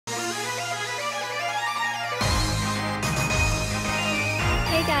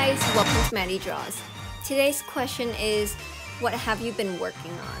Hey guys, welcome to Maddie Draws. Today's question is, what have you been working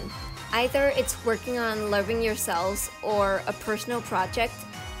on? Either it's working on loving yourselves or a personal project.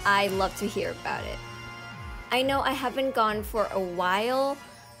 I love to hear about it. I know I haven't gone for a while.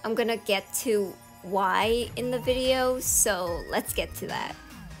 I'm gonna get to why in the video, so let's get to that.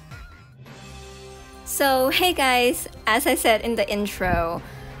 So hey guys, as I said in the intro,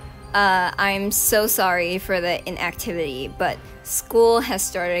 I'm so sorry for the inactivity, but school has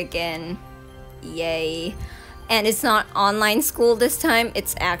started again. Yay. And it's not online school this time,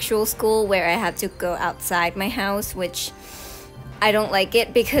 it's actual school where I have to go outside my house, which I don't like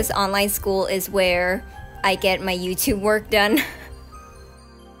it because online school is where I get my YouTube work done.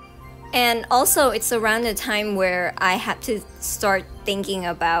 And also it's around the time where I have to start thinking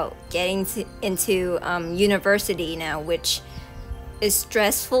about getting into university now, which is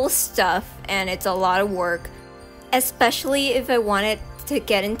stressful stuff and it's a lot of work, especially if I wanted to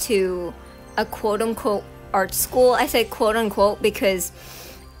get into a quote-unquote art school. I say quote-unquote because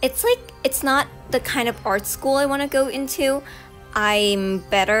it's not the kind of art school I want to go into. I'm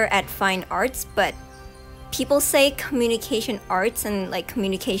better at fine arts, but people say communication arts and like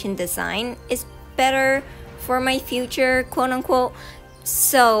communication design is better for my future, quote-unquote.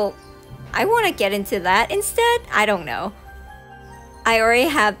 So I want to get into that instead. I don't know. I already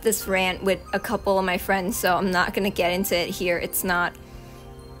have this rant with a couple of my friends, so I'm not gonna get into it here. It's not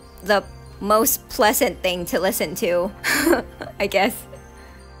the most pleasant thing to listen to, I guess.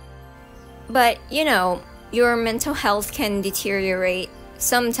 But, you know, your mental health can deteriorate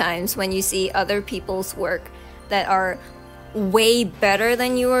sometimes when you see other people's work that are way better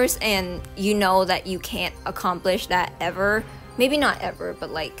than yours and you know that you can't accomplish that ever. Maybe not ever,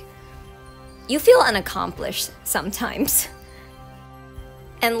 but like, you feel unaccomplished sometimes.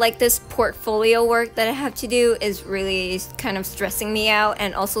 And like this portfolio work that I have to do is really kind of stressing me out,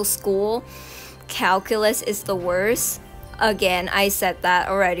 and also school. Calculus is the worst. Again, I said that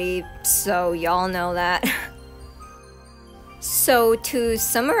already, so y'all know that. So to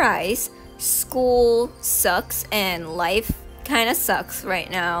summarize, school sucks and life kind of sucks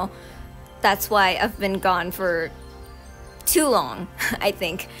right now. That's why I've been gone for too long, I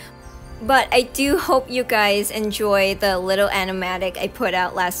think. But I do hope you guys enjoy the little animatic I put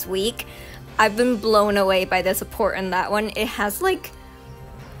out last week. I've been blown away by the support on that one. It has like,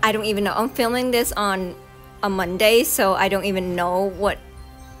 I don't even know. I'm filming this on a Monday, so I don't even know what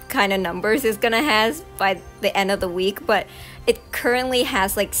kind of numbers it's gonna have by the end of the week. But it currently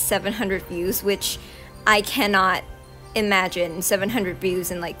has like 700 views, which I cannot imagine 700 views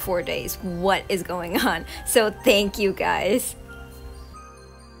in like 4 days. What is going on? So thank you guys.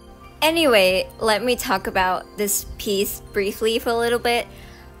 Anyway, let me talk about this piece briefly for a little bit.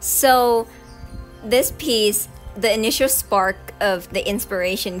 So this piece, the initial spark of the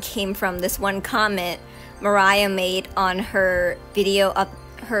inspiration came from this one comment Mariah made on her video of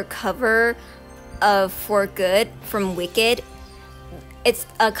her cover of For Good from Wicked. It's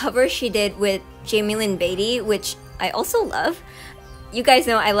a cover she did with Jaime Lyn Beatty, which I also love. You guys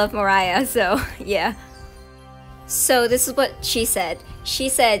know I love Mariah, so yeah. So this is what she said. She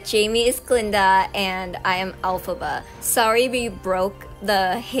said, Jamie is Glinda and I am Alphaba. Sorry we broke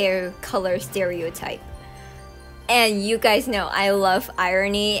the hair color stereotype. And you guys know I love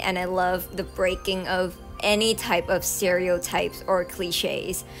irony and I love the breaking of any type of stereotypes or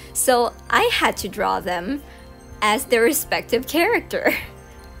cliches. So I had to draw them as their respective character.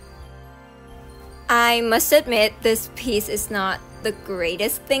 I must admit this piece is not the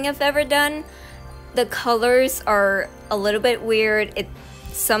greatest thing I've ever done. The colors are a little bit weird.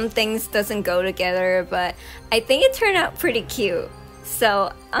 Some things doesn't go together, but I think it turned out pretty cute.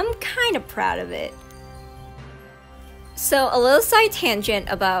 So I'm kind of proud of it. So a little side tangent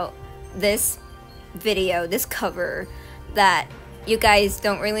about this video, this cover that you guys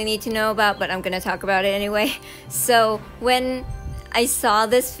don't really need to know about, but I'm gonna talk about it anyway. So when I saw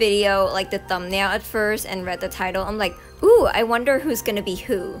this video, like the thumbnail at first and read the title, I'm like, ooh, I wonder who's gonna be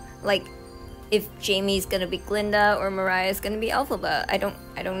who. Like, if Jamie's gonna be Glinda or Mariah's gonna be Alphaba. I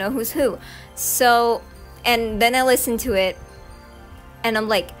don't know who's who. So, and then I listened to it and I'm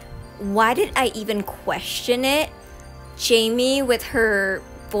like, why did I even question it? Jamie with her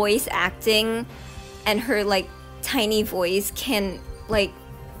voice acting and her like tiny voice can like,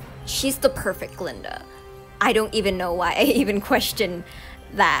 she's the perfect Glinda. I don't even know why I even questioned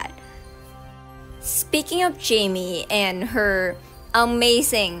that. Speaking of Jamie and her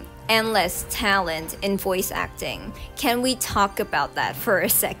amazing endless talent in voice acting, can we talk about that for a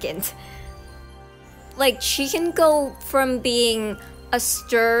second? Like, she can go from being a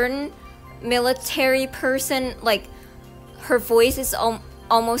stern military person, like her voice is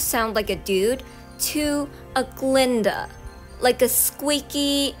almost sound like a dude, to a Glinda, like a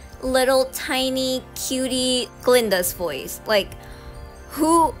squeaky little tiny cutie Glinda's voice. Like,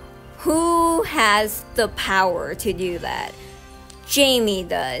 who has the power to do that? Jaime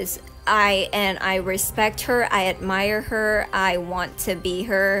does. I respect her, I admire her, I want to be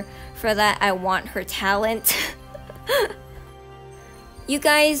her for that, I want her talent. You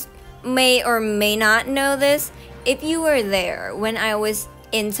guys may or may not know this. If you were there when I was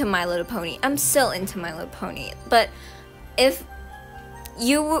into My Little Pony, I'm still into My Little Pony, but if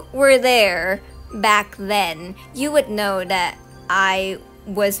you were there back then, you would know that I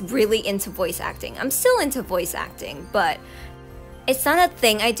was really into voice acting. I'm still into voice acting, but it's not a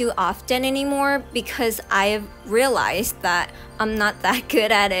thing I do often anymore because I've realized that I'm not that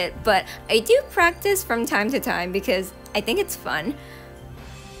good at it, but I do practice from time to time because I think it's fun.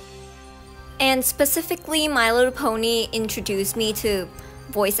 And specifically, My Little Pony introduced me to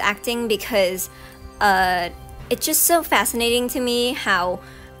voice acting because it's just so fascinating to me how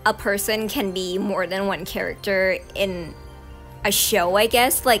a person can be more than one character in a show, I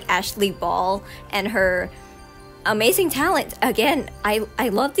guess, like Ashley Ball and her amazing talent. Again, I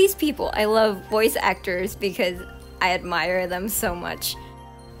love these people. I love voice actors because I admire them so much.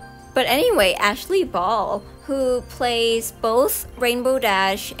 But anyway, Ashley Ball, who plays both Rainbow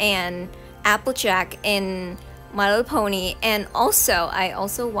Dash and Applejack in My Little Pony, and I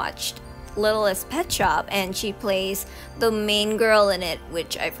also watched Littlest Pet Shop, and she plays the main girl in it,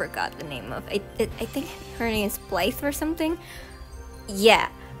 which I forgot the name of. I think her name is Blythe or something. Yeah.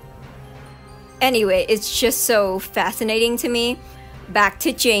 Anyway, it's just so fascinating to me. Back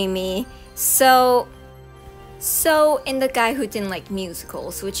to Jaime. So in The Guy Who Didn't Like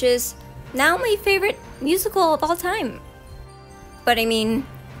Musicals, which is now my favorite musical of all time. But I mean,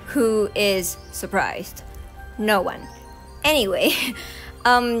 who is surprised? No one. Anyway,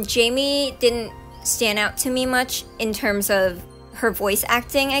 Jaime didn't stand out to me much in terms of her voice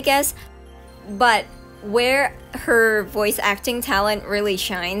acting, I guess. But where her voice acting talent really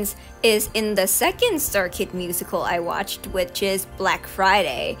shines is in the second Star Kid musical I watched, which is Black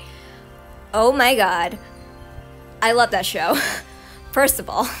Friday. Oh my god. I love that show. First of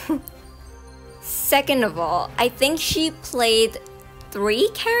all. Second of all, I think she played 3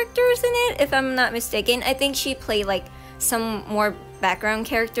 characters in it, if I'm not mistaken. I think she played like some more background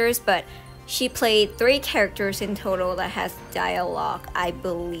characters, but she played 3 characters in total that has dialogue, I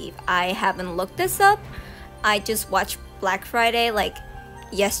believe. I haven't looked this up. I just watched Black Friday like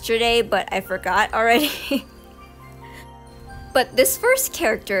yesterday, but I forgot already. But this first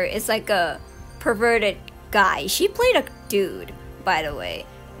character is like a perverted guy. She played a dude, by the way,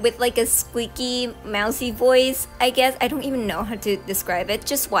 with like a squeaky, mousy voice, I guess. I don't even know how to describe it.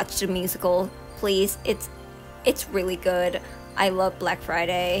 Just watch the musical, please. It's really good. I love Black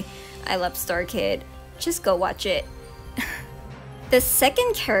Friday. I love Star Kid. Just go watch it. The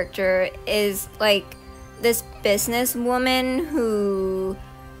second character is like this businesswoman who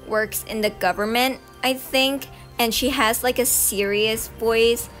works in the government, I think, and she has like a serious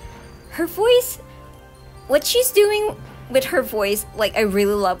voice. Her voice, what she's doing with her voice, like I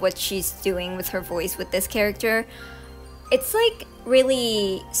really love what she's doing with her voice with this character. It's like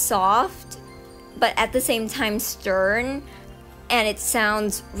really soft, but at the same time stern, and it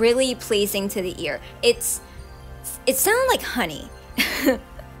sounds really pleasing to the ear. It sounds like honey.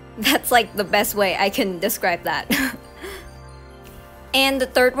 That's like the best way I can describe that. And the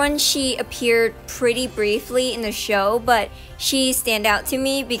third one, she appeared pretty briefly in the show, but she stand out to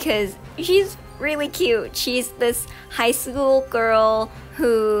me because she's really cute. She's this high school girl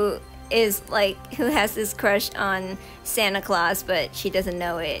who has this crush on Santa Claus, but she doesn't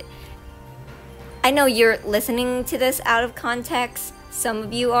know it. I know you're listening to this out of context, some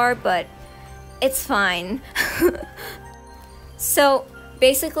of you are, but it's fine. So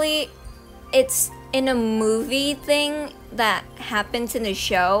basically, it's in a movie thing that happens in the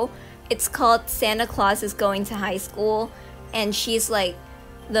show. It's called Santa Claus is Going to High School, and she's like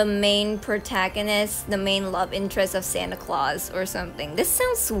the main protagonist, the main love interest of Santa Claus or something. This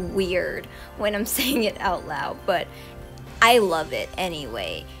sounds weird when I'm saying it out loud, but I love it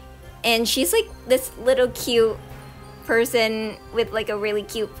anyway. And she's like this little cute person with like a really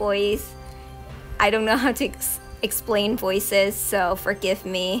cute voice. I don't know how to explain voices, so forgive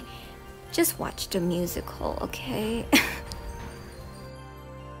me. Just watch the musical, okay?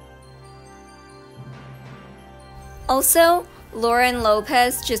 Also, Lauren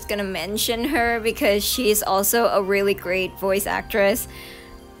Lopez, just gonna mention her because she's also a really great voice actress.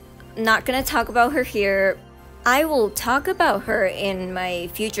 Not gonna talk about her here. I will talk about her in my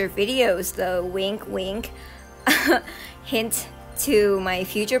future videos though, wink wink. Hint to my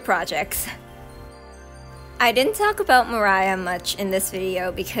future projects. I didn't talk about Mariah much in this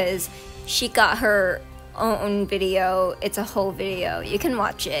video because she got her own video. It's a whole video. You can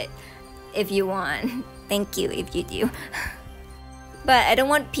watch it if you want. Thank you if you do. But I don't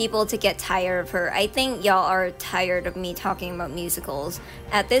want people to get tired of her. I think y'all are tired of me talking about musicals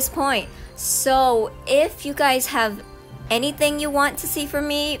at this point. So if you guys have anything you want to see from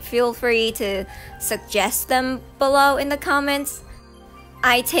me, feel free to suggest them below in the comments.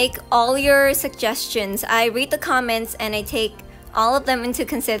 I take all your suggestions. I read the comments and I take all of them into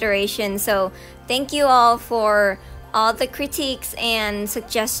consideration. So thank you all for all the critiques and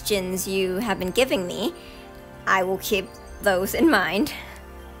suggestions you have been giving me. I will keep those in mind.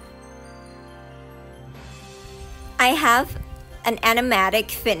 I have an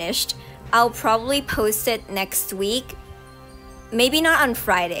animatic finished. I'll probably post it next week. Maybe not on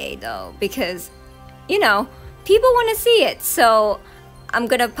Friday though, because, you know, people want to see it. So I'm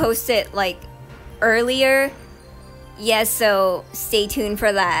gonna post it like earlier. Yes, so stay tuned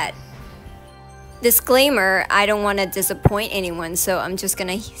for that. Disclaimer, I don't want to disappoint anyone, so I'm just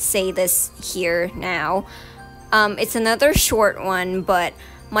gonna say this here now. It's another short one, but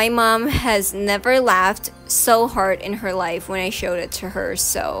my mom has never laughed so hard in her life when I showed it to her,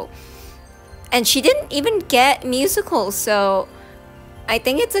 so... And she didn't even get musicals, so I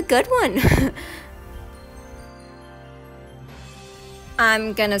think it's a good one.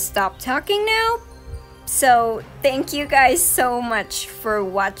 I'm gonna stop talking now. So thank you guys so much for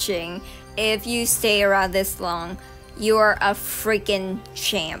watching. If you stay around this long, you're a freaking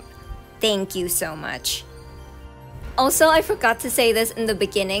champ. Thank you so much. Also, I forgot to say this in the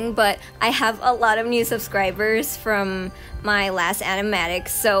beginning, but I have a lot of new subscribers from my last animatic,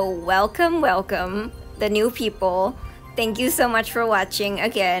 so welcome, the new people. Thank you so much for watching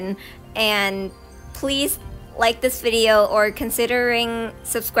again, and please like this video or considering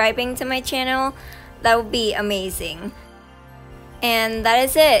subscribing to my channel. That would be amazing. And that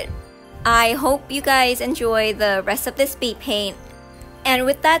is it. I hope you guys enjoy the rest of this Speedpaint. And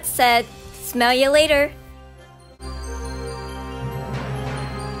with that said, smell you later.